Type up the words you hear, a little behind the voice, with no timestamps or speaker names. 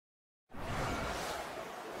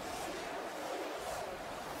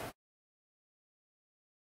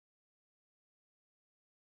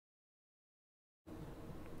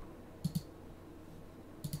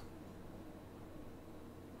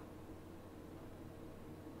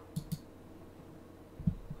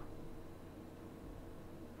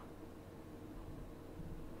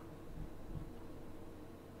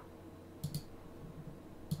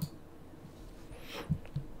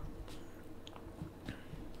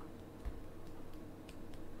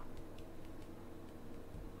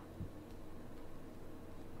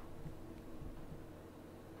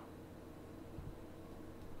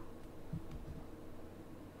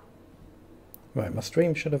Right, my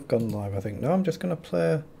stream should have gone live, I think. Now I'm just going to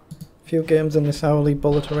play a few games in this hourly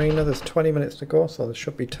bullet arena. There's 20 minutes to go, so there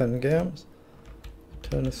should be 10 games.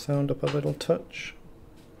 Turn the sound up a little touch.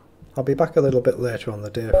 I'll be back a little bit later on the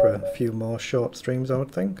day for a few more short streams, I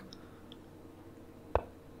would think.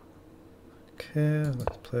 Okay,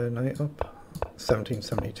 let's play Night Up.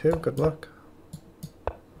 1772, good luck.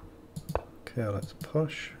 Okay, let's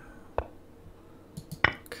push.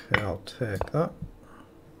 Okay, I'll take that.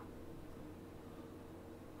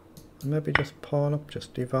 Maybe just pawn up,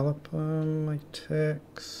 just develop. My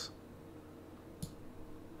takes.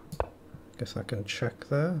 Guess I can check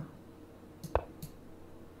there.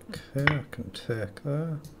 Okay, I can take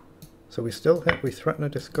there. So we still hit, we threaten a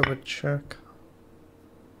discovered check.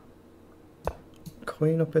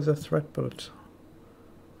 Queen up is a threat, but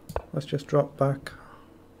let's just drop back.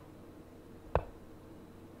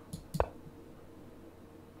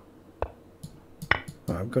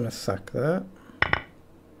 I'm going to sack there.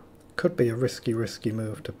 Could be a risky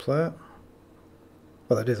move to play.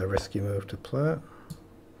 Well, it is a risky move to play.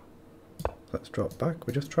 Let's drop back.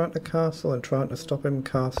 We're just trying to castle and trying to stop him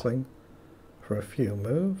castling for a few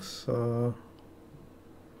moves. So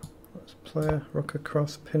let's play rook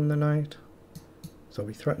across, pin the knight. So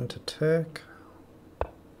we threaten to take.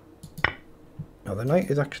 Now the knight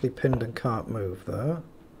is actually pinned and can't move there.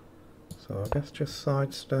 So I guess just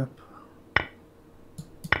sidestep.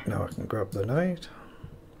 Now I can grab the knight.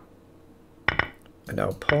 And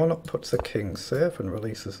now pawn up puts the king safe and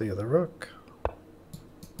releases the other rook.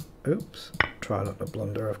 Oops, try not to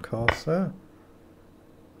blunder of course there.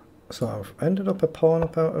 So I've ended up a pawn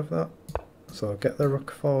up out of that. So I'll get the rook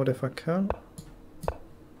forward if I can.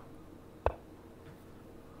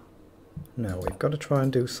 Now we've got to try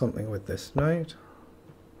and do something with this knight.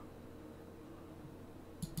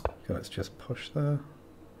 Okay, let's just push there.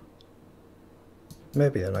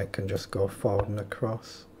 Maybe the knight can just go forward and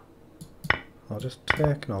across. I'll just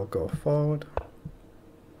take and I'll go forward.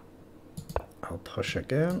 I'll push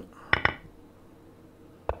again.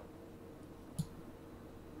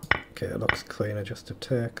 Okay, it looks cleaner just to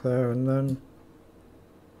take there and then.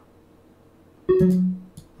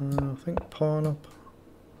 I think pawn up.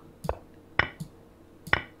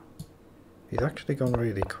 He's actually gone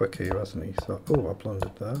really quick here, hasn't he? So, oh, I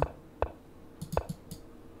blundered there.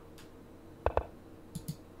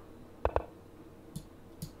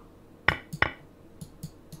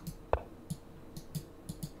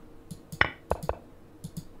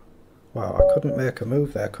 Wow, I couldn't make a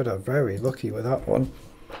move there. Could have very lucky with that one.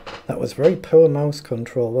 That was very poor mouse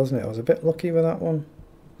control, wasn't it? I was a bit lucky with that one.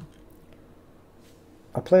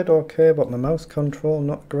 I played okay, but my mouse control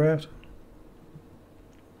not great.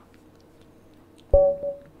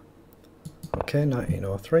 Okay,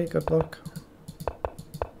 1903, good luck.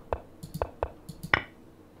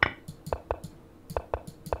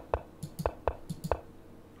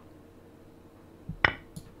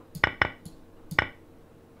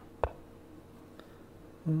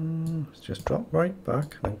 Let's just drop right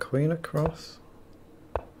back and then queen across.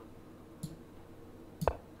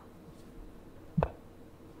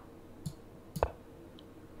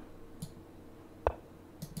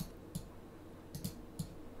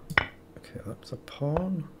 Okay, that's a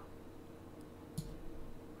pawn.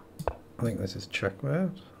 I think this is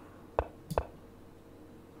checkmate.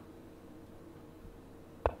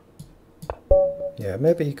 Yeah,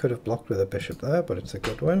 maybe he could have blocked with a bishop there, but it's a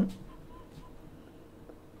good win.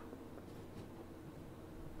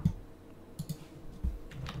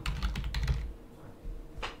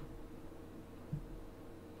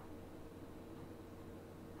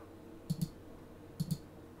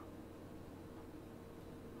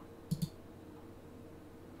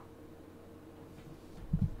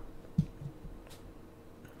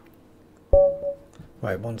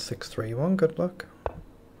 Right, 1631, good luck.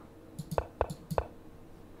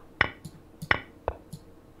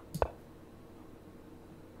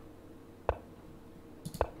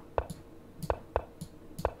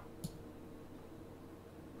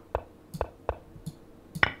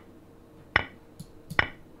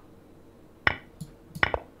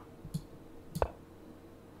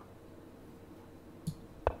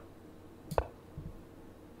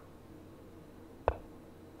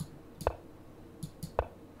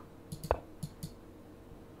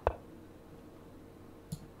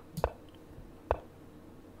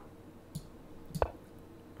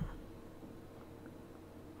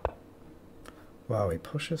 Wow, he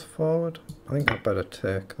pushes forward. I think I better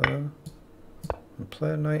take there. And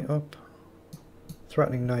play knight up.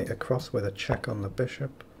 Threatening knight across with a check on the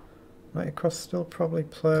bishop. Knight across still probably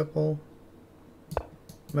playable.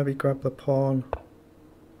 Maybe grab the pawn.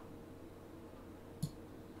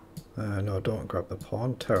 No, don't grab the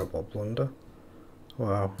pawn. Terrible blunder.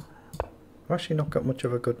 Wow. I've actually not got much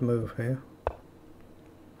of a good move here.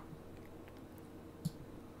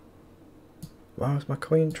 Wow, is my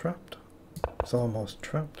queen trapped? It's almost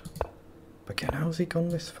trapped. But again, how's he gone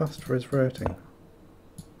this fast for his rating?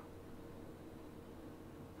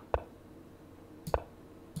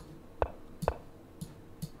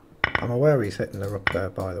 I'm aware he's hitting the rook there,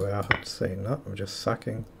 by the way. I had seen that. I'm just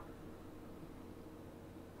sacking.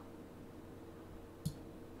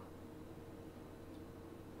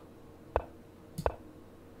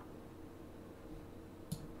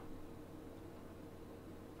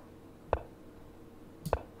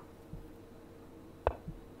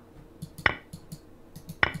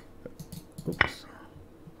 Oops.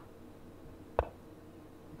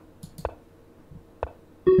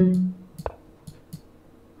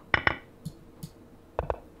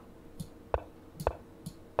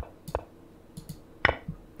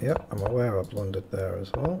 Yep, I'm aware I blundered there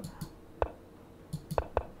as well.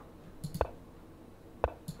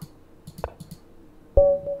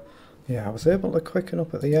 Yeah, I was able to quicken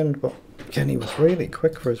up at the end, but again, he was really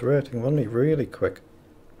quick for his rating, wasn't he? Really quick.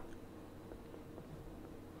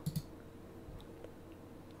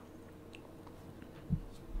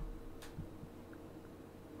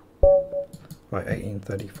 Right,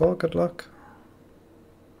 1834, good luck.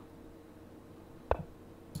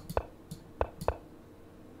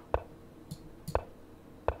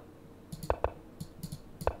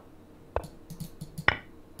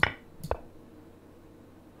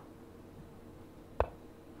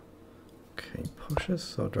 Okay, pushes,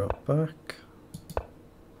 so drop back.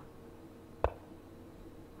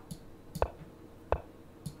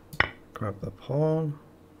 Grab the pawn.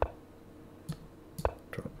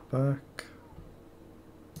 Drop back.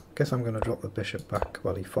 Guess I'm going to drop the bishop back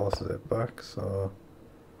while he forces it back, so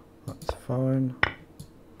that's fine.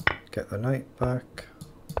 Get the knight back.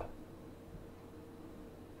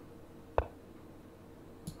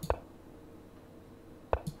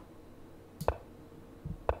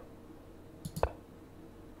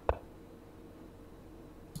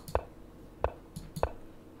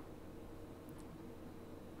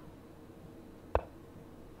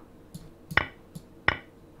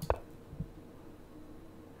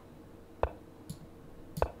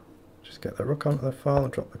 Get the rook onto the file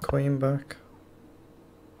and drop the queen back.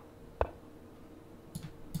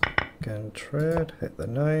 Again, trade, hit the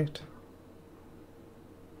knight.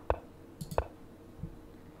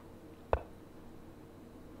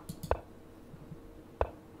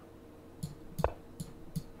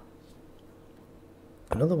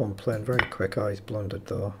 Another one playing very quick. Oh, he's blundered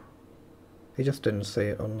though. He just didn't see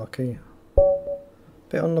it, unlucky.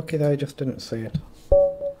 Bit unlucky there, he just didn't see it.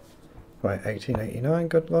 Right, 1889,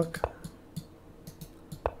 good luck.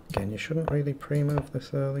 Again, you shouldn't really pre-move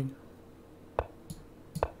this early.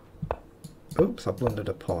 Oops, I blundered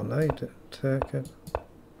a pawn there, you didn't take it.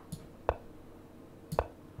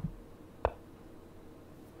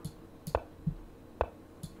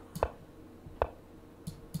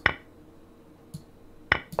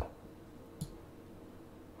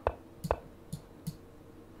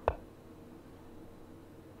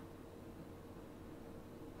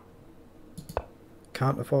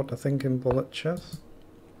 Can't afford to think in bullet chess.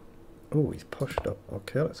 Oh, he's pushed up.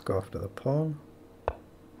 Okay, let's go after the pawn.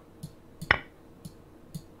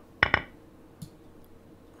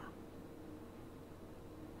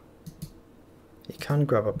 He can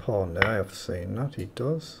grab a pawn there, I have seen that, he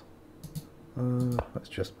does. Let's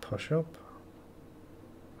just push up.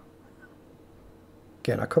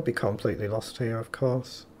 Again, I could be completely lost here, of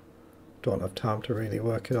course. Don't have time to really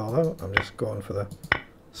work it all out. I'm just going for the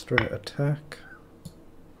straight attack.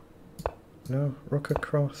 No, rook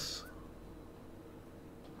across.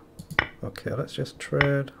 Okay, let's just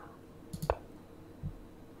trade.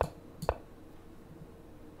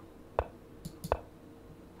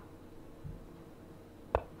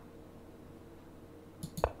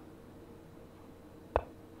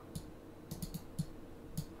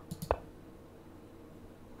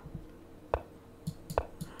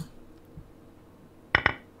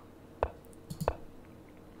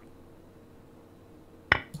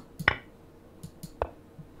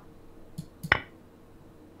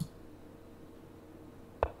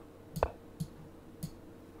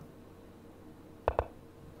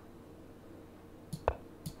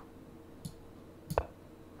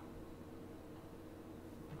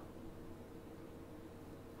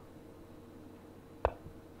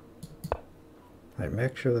 Right,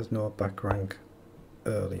 make sure there's no back rank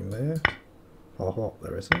early mate. I hope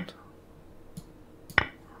there isn't.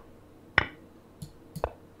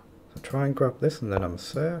 So try and grab this and then I'm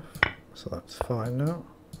safe. So that's fine now.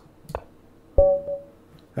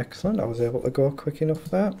 Excellent, I was able to go quick enough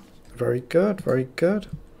there. Very good, very good.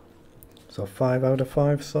 So 5 out of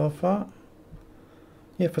 5 so far.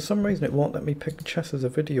 Yeah, for some reason it won't let me pick chess as a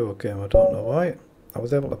video game, I don't know why. I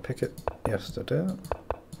was able to pick it yesterday.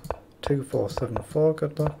 2, 4, 7, 4,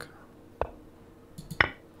 good luck.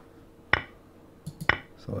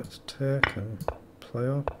 So let's take and play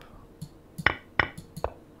up.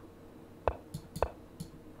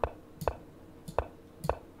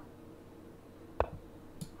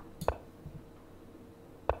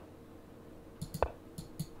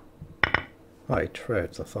 Oh, he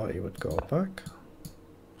trades, I thought he would go back.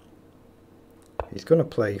 He's going to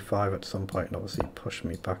play e5 at some point and obviously push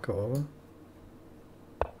me back over.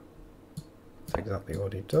 That's exactly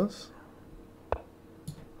what he does.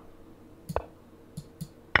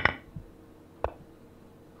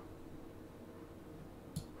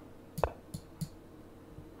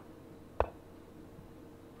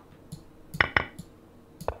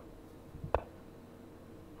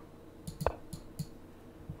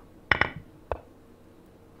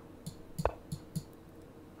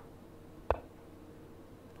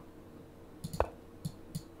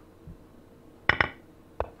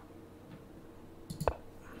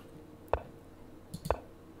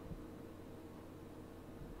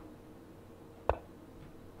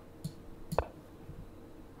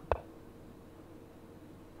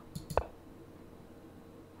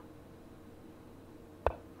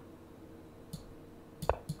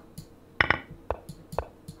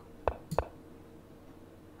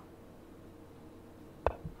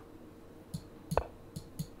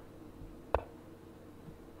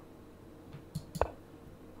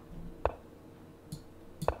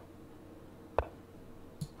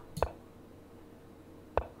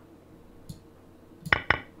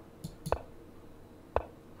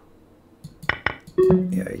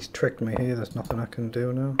 Yeah, he's tricked me here, there's nothing I can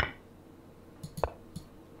do now.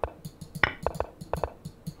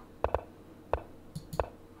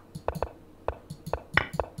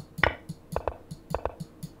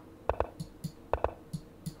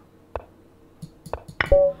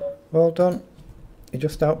 Well done. He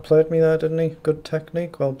just outplayed me there, didn't he? Good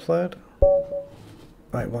technique, well played.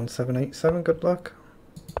 Right, 1, 7, 8, 7, good luck.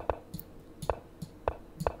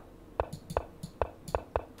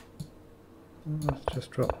 Let's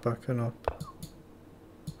just drop back and up.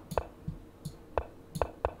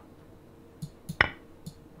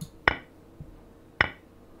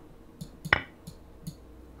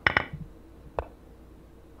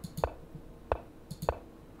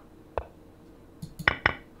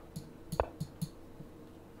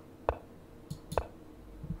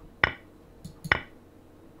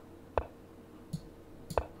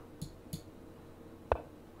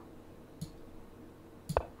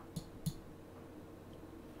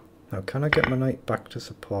 Now can I get my knight back to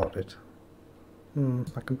support it?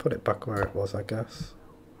 I can put it back where it was, I guess.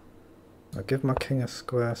 I'll give my king a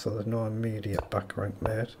square so there's no immediate back rank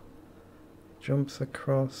made. Jumps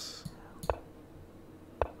across.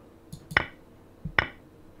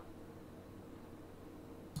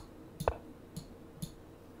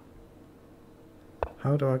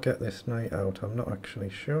 How do I get this knight out? I'm not actually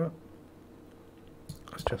sure.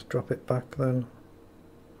 Let's just drop it back then.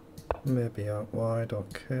 Maybe out wide,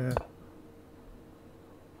 okay.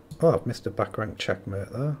 Oh, I've missed a back rank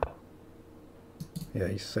checkmate there. Yeah,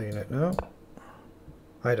 he's seen it now.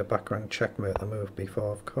 I had a back rank checkmate the move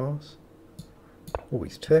before, of course. Oh,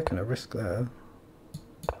 he's taken a risk there.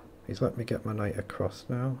 He's let me get my knight across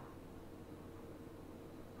now.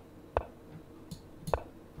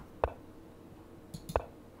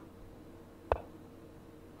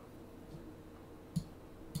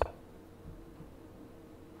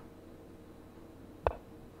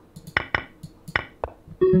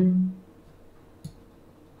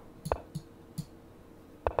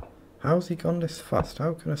 How's he gone this fast?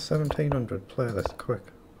 How can a 1700 play this quick?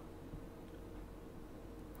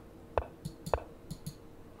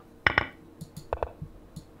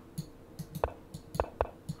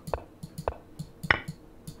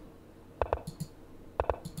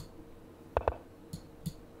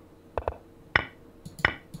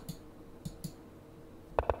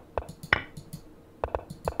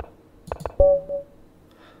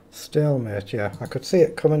 Stalemate, yeah. I could see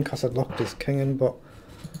it coming because I'd locked his king in, but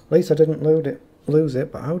at least I didn't lose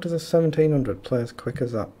it. But how does a 1700 play as quick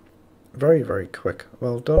as that? Very, very quick.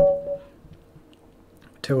 Well done.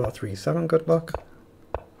 2037, good luck.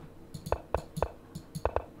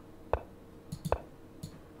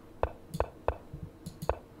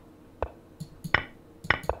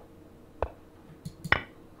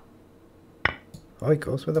 Oh, he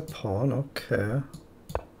goes with a pawn, okay.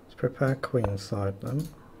 Let's prepare queenside then.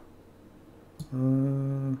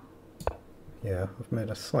 Yeah, I've made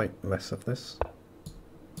a slight mess of this.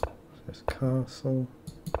 This castle.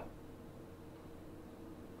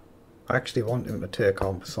 I actually want him to take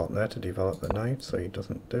on Paulw7 there to develop the knight, so he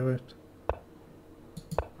doesn't do it.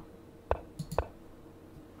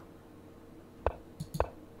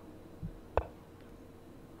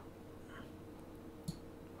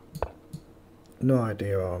 No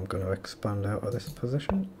idea how I'm going to expand out of this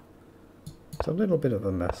position. It's a little bit of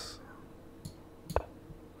a mess.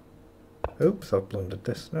 Oops, I've blundered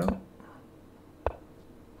this now.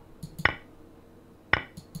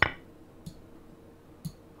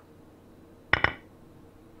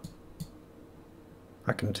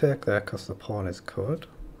 I can take there because the pawn is covered.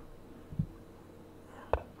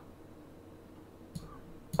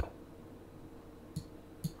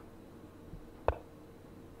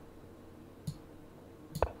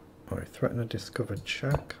 I threaten a discovered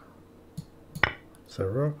check. It's a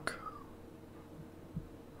rook.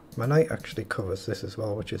 My knight actually covers this as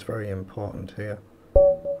well, which is very important here.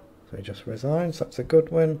 So he just resigns. That's a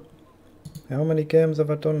good win. How many games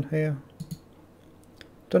have I done here?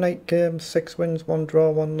 Done 8 games, 6 wins, 1 draw,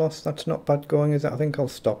 1 loss. That's not bad going, is it? I think I'll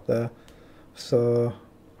stop there. So,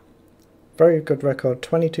 very good record.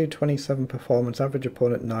 22-27 performance, average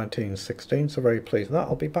opponent 19-16. So very pleased with that.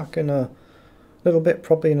 I'll be back in a little bit,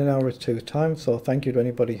 probably in an hour or two's time. So thank you to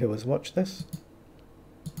anybody who has watched this.